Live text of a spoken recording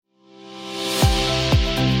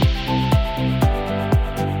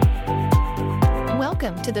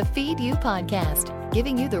to the Feed You podcast,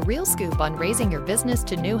 giving you the real scoop on raising your business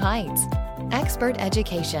to new heights. Expert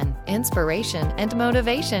education, inspiration, and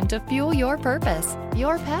motivation to fuel your purpose,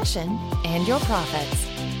 your passion, and your profits.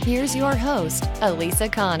 Here's your host, Elisa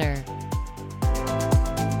Connor.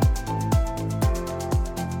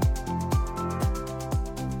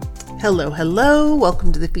 Hello.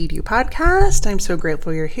 Welcome to the Feed You podcast. I'm so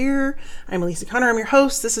grateful you're here. I'm Elisa Connor. I'm your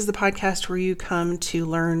host. This is the podcast where you come to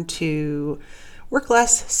learn to work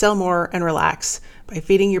less, sell more, and relax by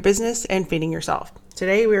feeding your business and feeding yourself.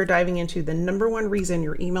 Today, we are diving into the number one reason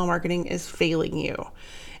your email marketing is failing you.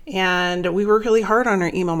 And we work really hard on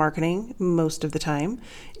our email marketing most of the time.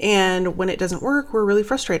 And when it doesn't work, we're really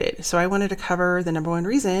frustrated. So I wanted to cover the number one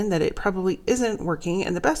reason that it probably isn't working.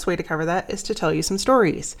 And the best way to cover that is to tell you some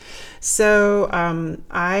stories. So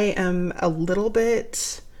I am a little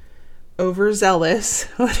bit overzealous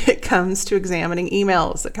when it comes to examining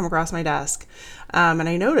emails that come across my desk. And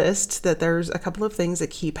I noticed that there's a couple of things that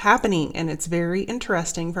keep happening. And it's very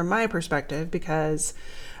interesting from my perspective because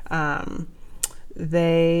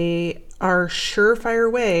they are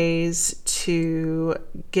surefire ways to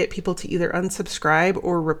get people to either unsubscribe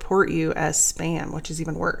or report you as spam, which is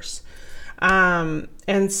even worse. And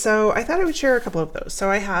so I thought I would share a couple of those.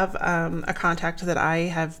 So I have a contact that I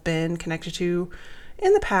have been connected to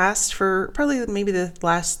in the past for probably maybe the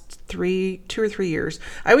last 2 or 3 years.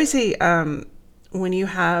 I always say when you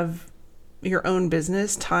have your own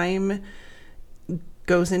business, time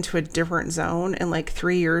goes into a different zone, and like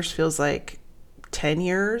 3 years feels like 10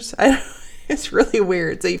 years. It's really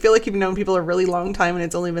weird. So you feel like you've known people a really long time and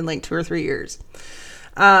it's only been like 2 or 3 years.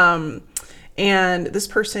 And this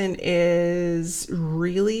person is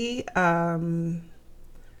really,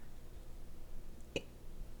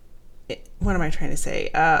 what am I trying to say?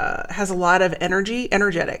 Has a lot of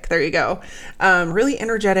energetic. There you go. Really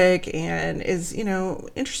energetic and is,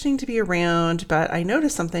 interesting to be around. But I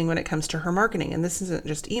noticed something when it comes to her marketing, and this isn't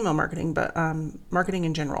just email marketing, but marketing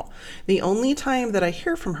in general. The only time that I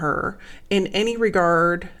hear from her in any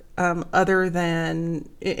regard, other than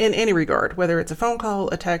in any regard, whether it's a phone call,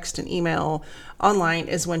 a text, an email, online,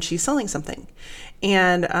 is when she's selling something.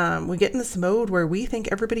 And we get in this mode where we think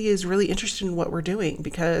everybody is really interested in what we're doing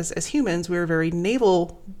because as humans, we're very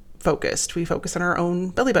navel focused. We focus on our own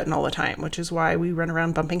belly button all the time, which is why we run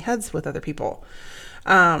around bumping heads with other people.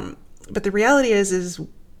 But the reality is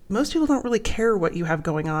most people don't really care what you have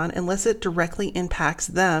going on unless it directly impacts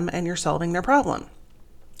them and you're solving their problem,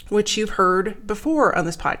 which you've heard before on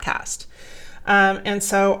this podcast. And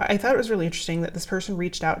so I thought it was really interesting that this person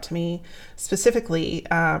reached out to me specifically,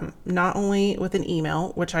 not only with an email,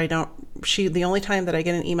 which the only time that I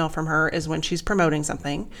get an email from her is when she's promoting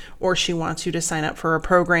something or she wants you to sign up for a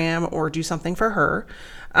program or do something for her.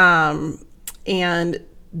 And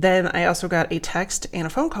then I also got a text and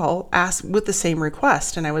a phone call asked with the same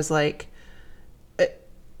request. And I was like,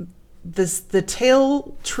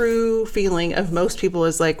 the true feeling of most people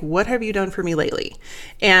is like, what have you done for me lately?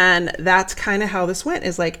 And that's kind of how this went,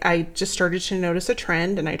 is like, I just started to notice a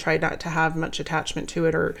trend and I tried not to have much attachment to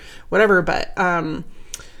it or whatever. But,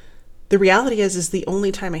 the reality is the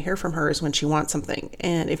only time I hear from her is when she wants something.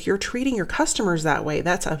 And if you're treating your customers that way,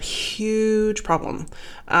 that's a huge problem.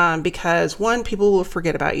 Because one, people will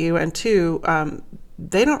forget about you. And two,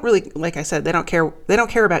 they don't really, like I said, they don't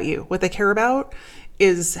care about you. What they care about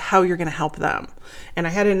is how you're going to help them. And I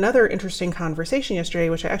had another interesting conversation yesterday,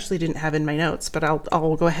 which I actually didn't have in my notes, but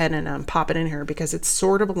I'll go ahead and pop it in here because it's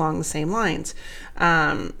sort of along the same lines.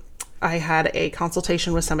 I had a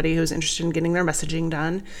consultation with somebody who was interested in getting their messaging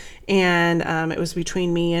done. And it was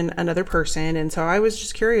between me and another person. And so I was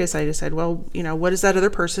just curious. I just said, well, what is that other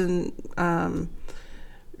person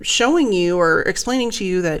showing you or explaining to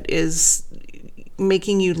you that is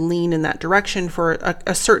making you lean in that direction for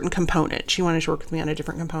a certain component? She wanted to work with me on a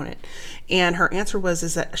different component. And her answer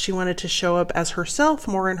is that she wanted to show up as herself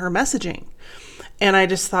more in her messaging. And I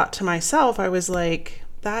just thought to myself, I was like,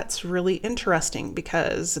 that's really interesting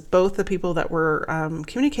because both the people that were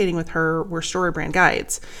communicating with her were StoryBrand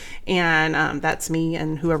guides. And that's me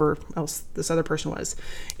and whoever else this other person was.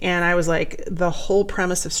 And I was like, the whole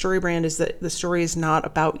premise of StoryBrand is that the story is not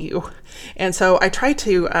about you. And so I tried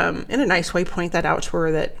to, in a nice way, point that out to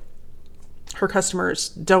her that her customers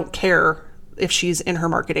don't care if she's in her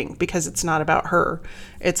marketing because it's not about her.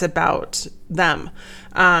 It's about them.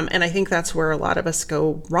 And I think that's where a lot of us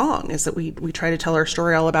go wrong, is that we try to tell our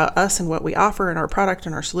story all about us and what we offer and our product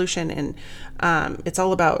and our solution. And it's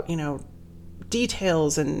all about,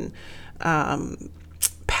 details and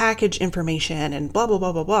package information and blah, blah,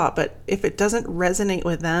 blah, blah, blah. But if it doesn't resonate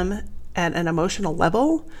with them at an emotional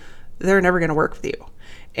level, they're never going to work with you.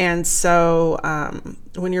 And so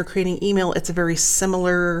when you're creating email, it's a very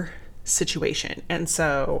similar situation. And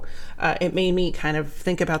so it made me kind of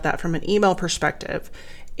think about that from an email perspective,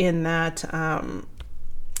 in that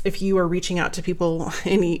if you are reaching out to people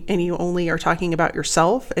and you only are talking about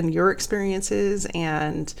yourself and your experiences,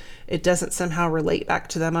 and it doesn't somehow relate back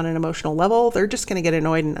to them on an emotional level, they're just going to get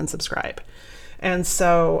annoyed and unsubscribe. And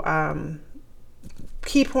so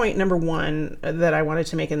key point number one that I wanted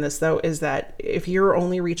to make in this, though, is that if you're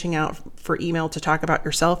only reaching out for email to talk about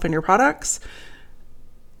yourself and your products,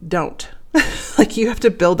 don't. Like, you have to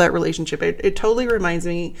build that relationship. It totally reminds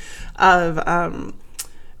me of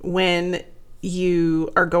when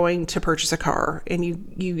you are going to purchase a car, and you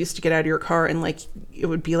used to get out of your car and like it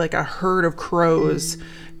would be like a herd of crows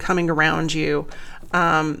coming around you,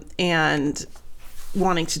 and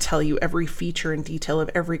wanting to tell you every feature and detail of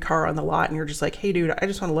every car on the lot, and you're just like, hey dude, I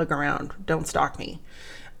just want to look around, don't stalk me.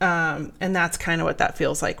 And that's kind of what that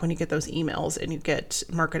feels like when you get those emails and you get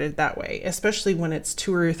marketed that way, especially when it's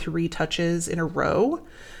 2 or 3 touches in a row,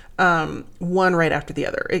 one right after the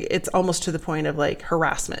other. It's almost to the point of like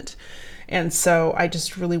harassment. And so I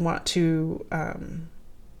just really want to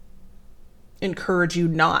encourage you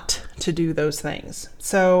not to do those things.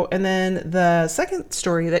 So, and then the second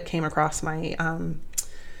story that came across my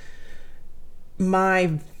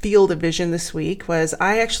my field of vision this week was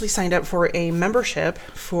I actually signed up for a membership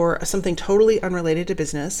for something totally unrelated to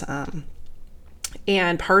business.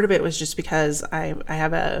 And part of it was just because I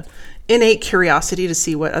have a innate curiosity to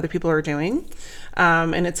see what other people are doing.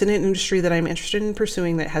 And it's in an industry that I'm interested in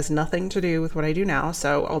pursuing that has nothing to do with what I do now.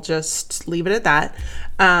 So I'll just leave it at that.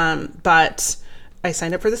 But I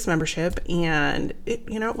signed up for this membership, and it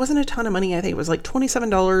wasn't a ton of money. I think it was like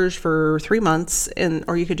 $27 for 3 months,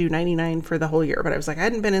 or you could do $99 for the whole year. But I was like, I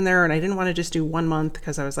hadn't been in there, and I didn't want to just do 1 month,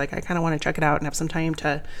 because I was like, I kind of want to check it out and have some time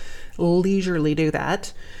to leisurely do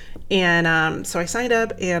that. And so I signed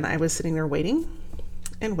up, and I was sitting there waiting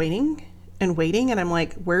and waiting and waiting. And I'm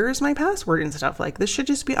like, where's my password and stuff? Like, this should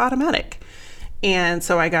just be automatic. And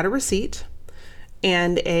so I got a receipt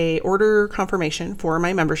and a order confirmation for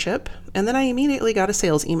my membership. And then I immediately got a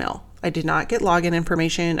sales email. I did not get login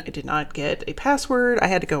information. I did not get a password. I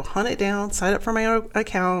had to go hunt it down, sign up for my own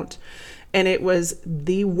account. And it was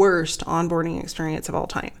the worst onboarding experience of all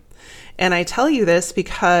time. And I tell you this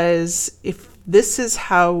because if this is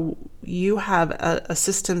how you have a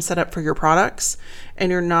system set up for your products,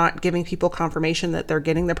 and you're not giving people confirmation that they're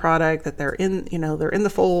getting the product, that they're in the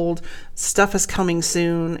fold, stuff is coming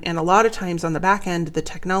soon. And a lot of times on the back end, the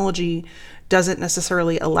technology doesn't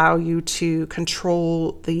necessarily allow you to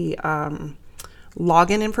control the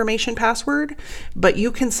login information password, but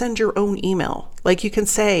you can send your own email. Like, you can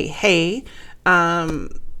say, hey,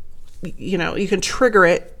 you can trigger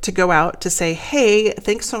it to go out to say, hey,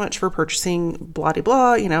 thanks so much for purchasing blah, blah,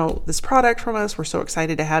 blah, this product from us. We're so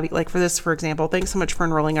excited to have you. Like, for this, for example, thanks so much for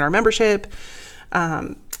enrolling in our membership.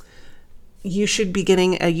 You should be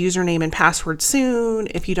getting a username and password soon.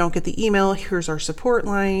 If you don't get the email, here's our support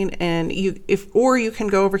line. And you can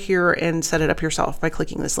go over here and set it up yourself by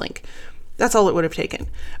clicking this link. That's all it would have taken.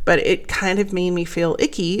 But it kind of made me feel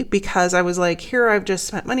icky, because I was like, here, I've just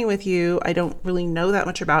spent money with you. I don't really know that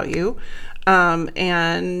much about you.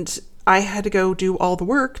 And I had to go do all the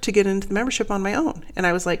work to get into the membership on my own. And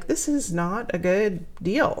I was like, this is not a good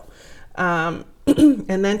deal. And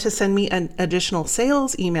then to send me an additional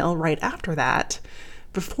sales email right after that,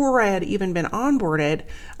 before I had even been onboarded,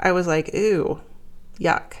 I was like, ooh,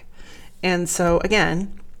 yuck. And so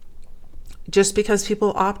again, just because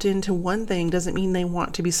people opt into one thing doesn't mean they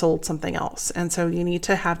want to be sold something else. And so you need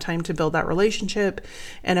to have time to build that relationship.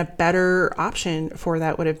 And a better option for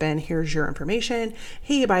that would have been, here's your information.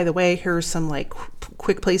 Hey, by the way, here's some like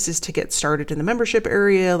quick places to get started in the membership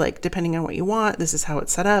area. Like, depending on what you want, this is how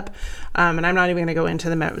it's set up. And I'm not even going to go into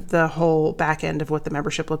the whole back end of what the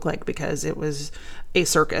membership looked like, because it was a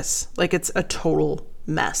circus. Like, it's a total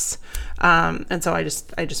mess. And so I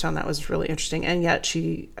just found that was really interesting. And yet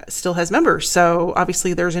she still has members. So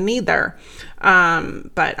obviously there's a need there.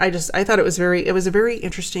 But I thought it was a very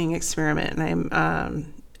interesting experiment.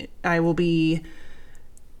 And I will be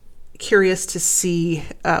curious to see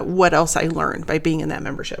what else I learned by being in that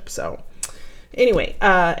membership. So anyway,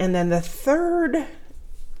 and then the third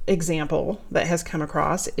example that has come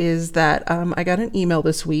across is that I got an email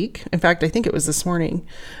this week. In fact, I think it was this morning,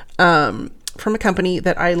 from a company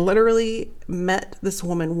that I literally met this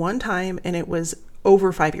woman one time, and it was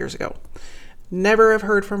over 5 years ago. Never have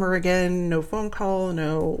heard from her again. No phone call,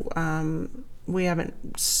 no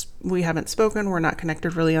haven't spoken. We're not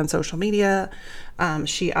connected really on social media.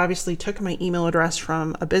 She obviously took my email address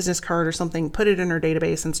from a business card or something, put it in her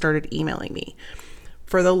database, and started emailing me.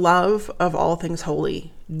 For the love of all things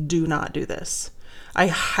holy, do not do this. I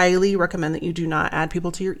highly recommend that you do not add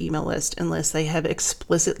people to your email list unless they have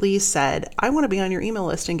explicitly said, I want to be on your email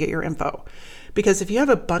list and get your info. Because if you have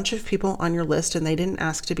a bunch of people on your list and they didn't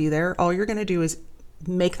ask to be there, all you're going to do is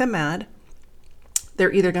make them mad.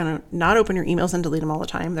 They're either going to not open your emails and delete them all the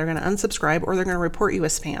time. They're going to unsubscribe, or they're going to report you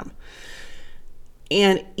as spam.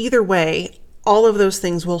 And either way, all of those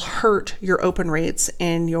things will hurt your open rates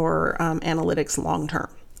and your analytics long term.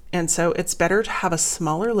 And so it's better to have a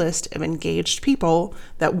smaller list of engaged people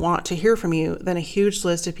that want to hear from you than a huge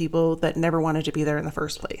list of people that never wanted to be there in the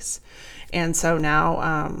first place. And so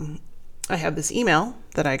now I have this email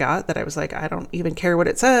that I got that I was like, I don't even care what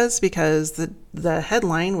it says, because the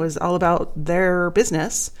headline was all about their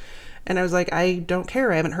business. And I was like, I don't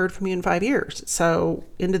care. I haven't heard from you in 5 years. So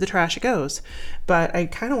into the trash it goes. But I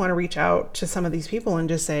kind of want to reach out to some of these people and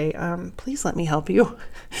just say, please let me help you,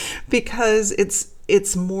 because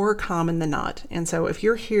it's more common than not. And so if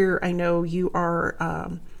you're here, I know you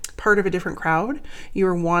are part of a different crowd.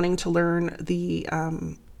 You're wanting to learn the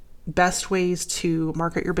best ways to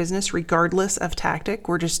market your business regardless of tactic.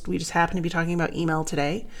 We just happen to be talking about email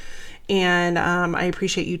today. And I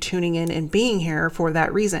appreciate you tuning in and being here for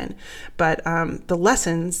that reason. But the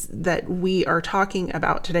lessons that we are talking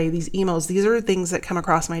about today, these emails, these are things that come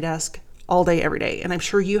across my desk all day, every day. And I'm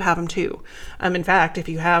sure you have them too. In fact, if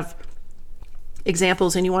you have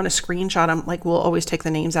examples and you want to screenshot them, like, we'll always take the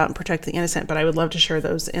names out and protect the innocent, but I would love to share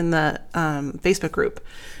those in the Facebook group.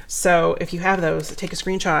 So if you have those, take a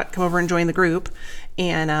screenshot, come over and join the group.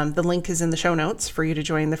 And the link is in the show notes for you to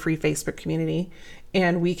join the free Facebook community.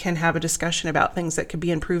 And we can have a discussion about things that could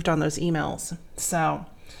be improved on those emails. So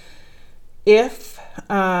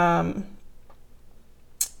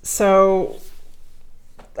so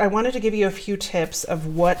I wanted to give you a few tips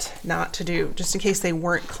of what not to do, just in case they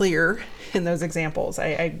weren't clear in those examples.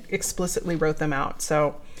 I explicitly wrote them out.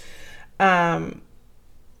 So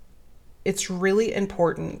it's really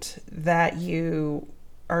important that you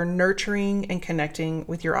are nurturing and connecting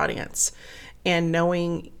with your audience and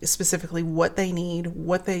knowing specifically what they need,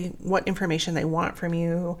 what information they want from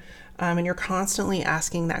you. And you're constantly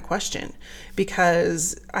asking that question,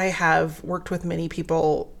 because I have worked with many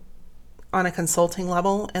people on a consulting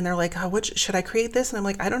level, and they're like, oh, should I create this? And I'm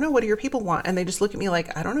like, I don't know. What do your people want? And they just look at me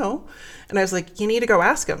like, I don't know. And I was like, you need to go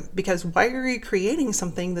ask them, because why are you creating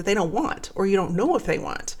something that they don't want, or you don't know if they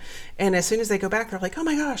want? And as soon as they go back, they're like, oh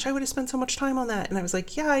my gosh, I would have spent so much time on that. And I was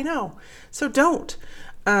like, yeah, I know. So don't,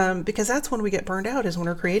 because that's when we get burned out, is when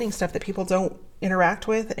we're creating stuff that people don't interact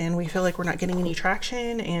with, and we feel like we're not getting any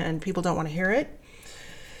traction and people don't want to hear it.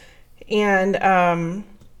 And,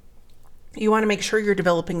 you want to make sure you're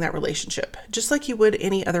developing that relationship just like you would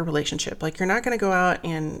any other relationship. Like, you're not going to go out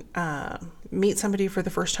and meet somebody for the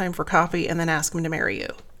first time for coffee and then ask them to marry you.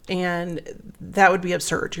 And that would be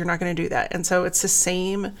absurd. You're not going to do that. And so it's the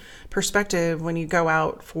same perspective when you go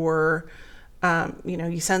out for,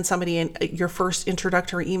 you send somebody in your first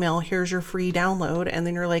introductory email, here's your free download. And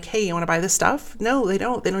then you're like, hey, you want to buy this stuff? No, they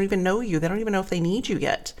don't. They don't even know you. They don't even know if they need you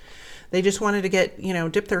yet. They just wanted to get,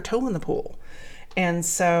 dip their toe in the pool. And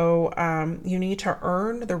so you need to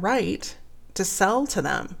earn the right to sell to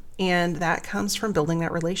them. And that comes from building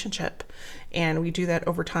that relationship. And we do that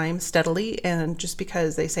over time steadily. And just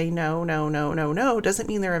because they say no, no, no, no, no, doesn't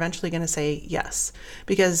mean they're eventually going to say yes.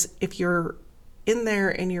 Because if you're in there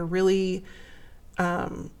and you're really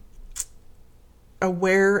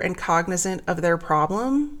aware and cognizant of their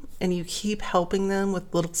problem, and you keep helping them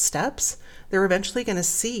with little steps, they're eventually going to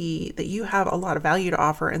see that you have a lot of value to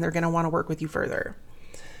offer, and they're going to want to work with you further.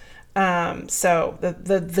 So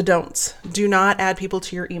the don'ts: do not add people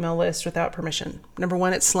to your email list without permission. Number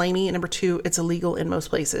one, it's slimy. Number two, it's illegal in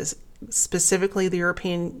most places, specifically the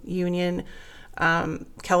European Union,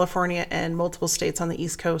 California, and multiple states on the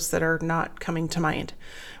East Coast that are not coming to mind.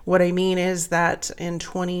 What I mean is that in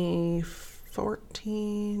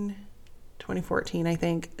 2014, I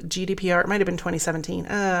think, GDPR, it might have been 2017.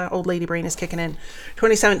 Old lady brain is kicking in.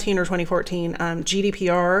 2017 or 2014,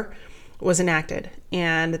 GDPR was enacted.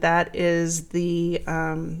 And that is the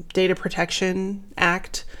Data Protection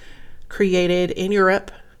Act created in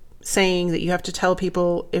Europe, saying that you have to tell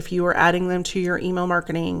people if you are adding them to your email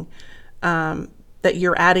marketing, that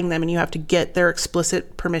you're adding them, and you have to get their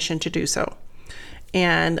explicit permission to do so.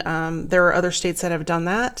 And there are other states that have done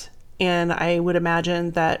that. And I would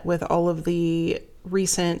imagine that with all of the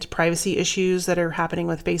recent privacy issues that are happening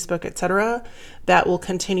with Facebook, etc., that will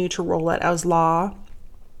continue to roll out as law.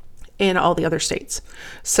 in all the other states.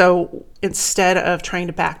 So instead of trying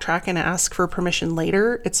to backtrack and ask for permission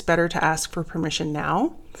later, it's better to ask for permission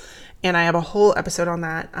now. And I have a whole episode on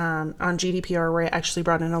that on GDPR, where I actually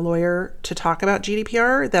brought in a lawyer to talk about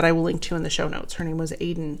GDPR that I will link to in the show notes. Her name was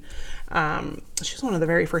Aiden. She was one of the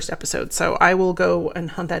very first episodes. So I will go and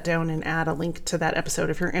hunt that down and add a link to that episode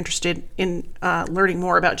if you're interested in learning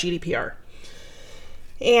more about GDPR.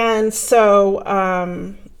 And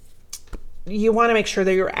so you want to make sure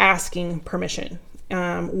that you're asking permission.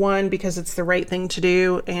 One, because it's the right thing to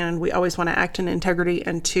do, and we always want to act in integrity,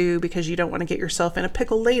 and two, because you don't want to get yourself in a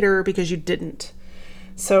pickle later because you didn't.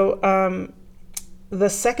 So the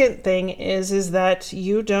second thing is that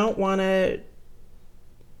you don't want to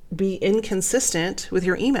be inconsistent with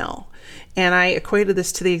your email. And I equated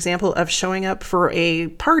this to the example of showing up for a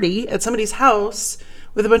party at somebody's house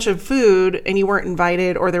with a bunch of food and you weren't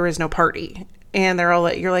invited, or there is no party. And they're all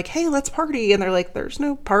like, you're like, hey, let's party. And they're like, there's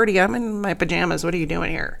no party. I'm in my pajamas. What are you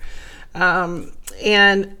doing here?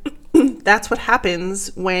 And that's what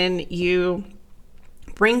happens when you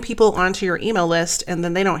bring people onto your email list and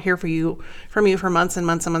then they don't hear from you for months and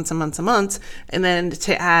months and months and months and months. And then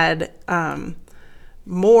to add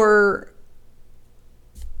more,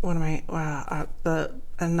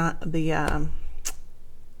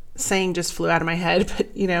 saying just flew out of my head,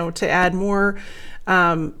 but to add more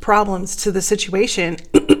problems to the situation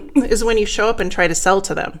is when you show up and try to sell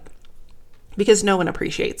to them, because no one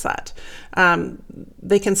appreciates that.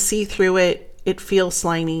 They can see through it. It feels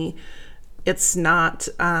slimy. It's not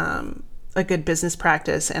a good business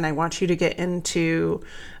practice. And I want you to get into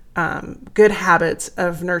good habits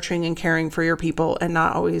of nurturing and caring for your people and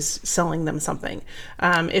not always selling them something.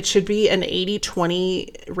 It should be an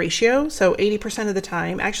 80-20 ratio. So 80% of the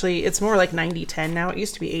time, actually it's more like 90-10 now. It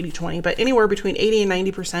used to be 80-20, but anywhere between 80 and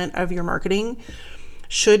 90% of your marketing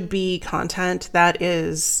should be content that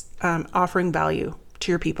is offering value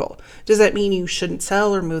to your people. Does that mean you shouldn't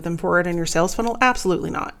sell or move them forward in your sales funnel? Absolutely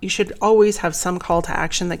not. You should always have some call to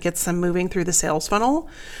action that gets them moving through the sales funnel,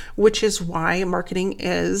 which is why marketing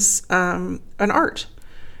is an art,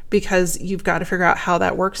 because you've got to figure out how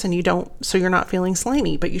that works, and so you're not feeling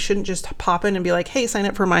slimy. But you shouldn't just pop in and be like, hey, sign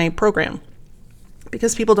up for my program,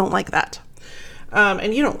 because people don't like that.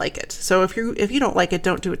 And you don't like it. So if you don't like it,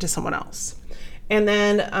 don't do it to someone else. And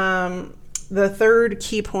then the third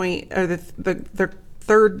key point, or the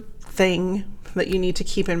third thing that you need to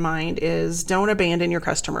keep in mind is don't abandon your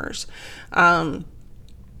customers,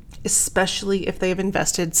 especially if they've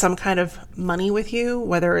invested some kind of money with you,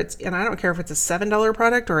 whether and I don't care if it's a $7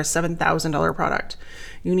 product or a $7,000 product.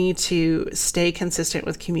 You need to stay consistent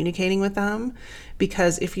with communicating with them,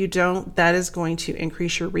 because if you don't, that is going to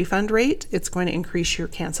increase your refund rate. It's going to increase your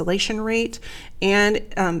cancellation rate, and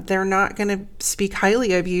they're not going to speak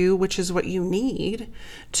highly of you, which is what you need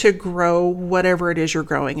to grow whatever it is you're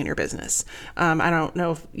growing in your business. I don't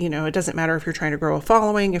know if, it doesn't matter if you're trying to grow a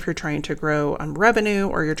following, if you're trying to grow revenue,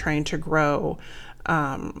 or you're trying to grow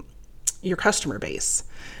your customer base.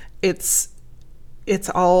 It's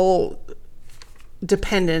all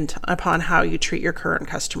dependent upon how you treat your current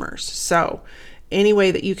customers. So any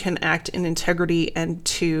way that you can act in integrity and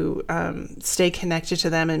to stay connected to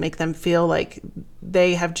them and make them feel like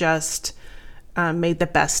they have just made the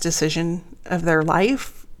best decision of their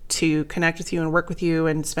life to connect with you and work with you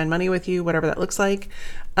and spend money with you, whatever that looks like,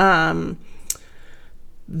 that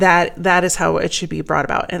is how it should be brought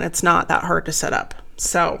about. And it's not that hard to set up.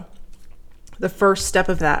 So the first step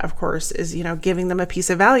of that, of course, is, giving them a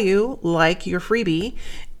piece of value like your freebie,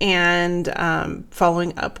 and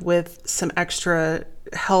following up with some extra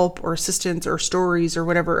help or assistance or stories or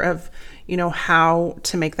whatever of, how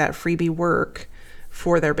to make that freebie work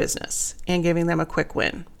for their business, and giving them a quick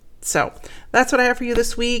win. So that's what I have for you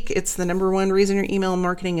this week. It's the number one reason your email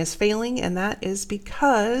marketing is failing, and that is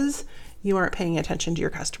because you aren't paying attention to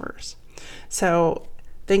your customers. So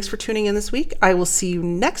thanks for tuning in this week. I will see you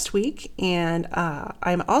next week. And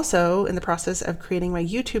I'm also in the process of creating my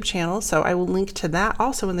YouTube channel. So I will link to that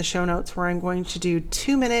also in the show notes, where I'm going to do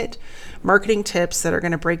 2-minute marketing tips that are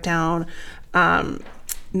going to break down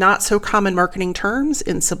not so common marketing terms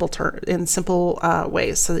in simple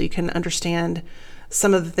ways, so that you can understand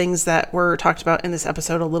some of the things that were talked about in this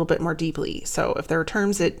episode a little bit more deeply. So if there are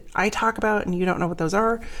terms that I talk about and you don't know what those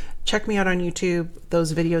are, check me out on YouTube.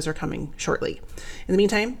 Those videos are coming shortly. In the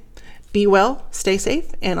meantime, be well, stay safe,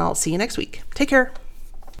 and I'll see you next week. Take care.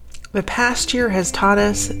 The past year has taught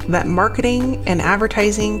us that marketing and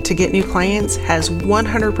advertising to get new clients has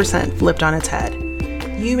 100% flipped on its head.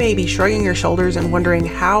 You may be shrugging your shoulders and wondering,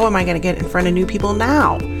 how am I going to get in front of new people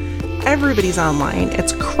now? Everybody's online,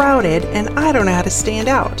 it's crowded, and I don't know how to stand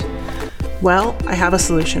out. Well, I have a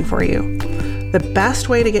solution for you. The best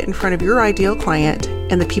way to get in front of your ideal client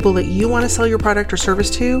and the people that you want to sell your product or service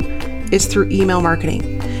to is through email marketing.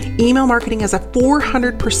 Email marketing has a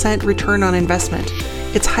 400% return on investment.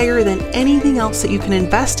 It's higher than anything else that you can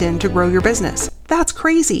invest in to grow your business. That's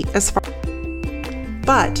crazy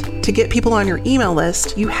But to get people on your email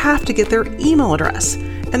list, you have to get their email address.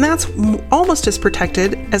 And that's almost as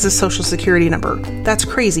protected as a social security number. That's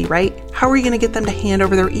crazy, right? How are you going to get them to hand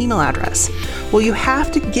over their email address? Well, you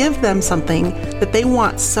have to give them something that they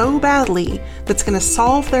want so badly that's going to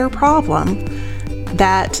solve their problem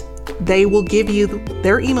that they will give you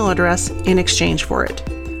their email address in exchange for it.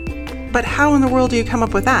 But how in the world do you come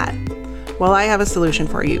up with that? Well, I have a solution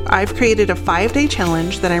for you. I've created a 5-day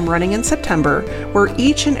challenge that I'm running in September, where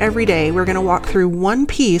each and every day we're going to walk through one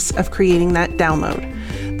piece of creating that download.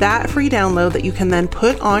 That free download that you can then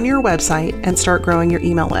put on your website and start growing your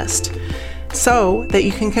email list so that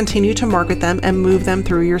you can continue to market them and move them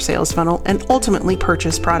through your sales funnel and ultimately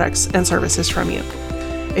purchase products and services from you.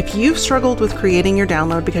 If you've struggled with creating your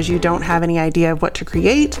download because you don't have any idea of what to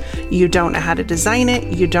create, you don't know how to design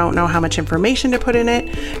it, you don't know how much information to put in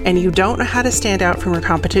it, and you don't know how to stand out from your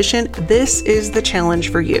competition, this is the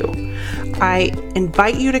challenge for you. I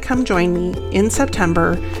invite you to come join me in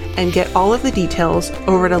September and get all of the details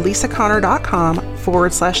over at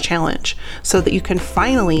alisaconnor.com/challenge so that you can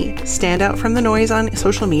finally stand out from the noise on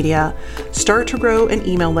social media, start to grow an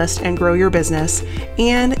email list and grow your business,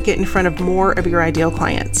 and get in front of more of your ideal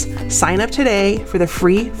clients. Sign up today for the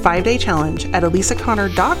free 5-day challenge at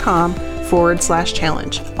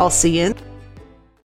alisaconnor.com/challenge. I'll see you in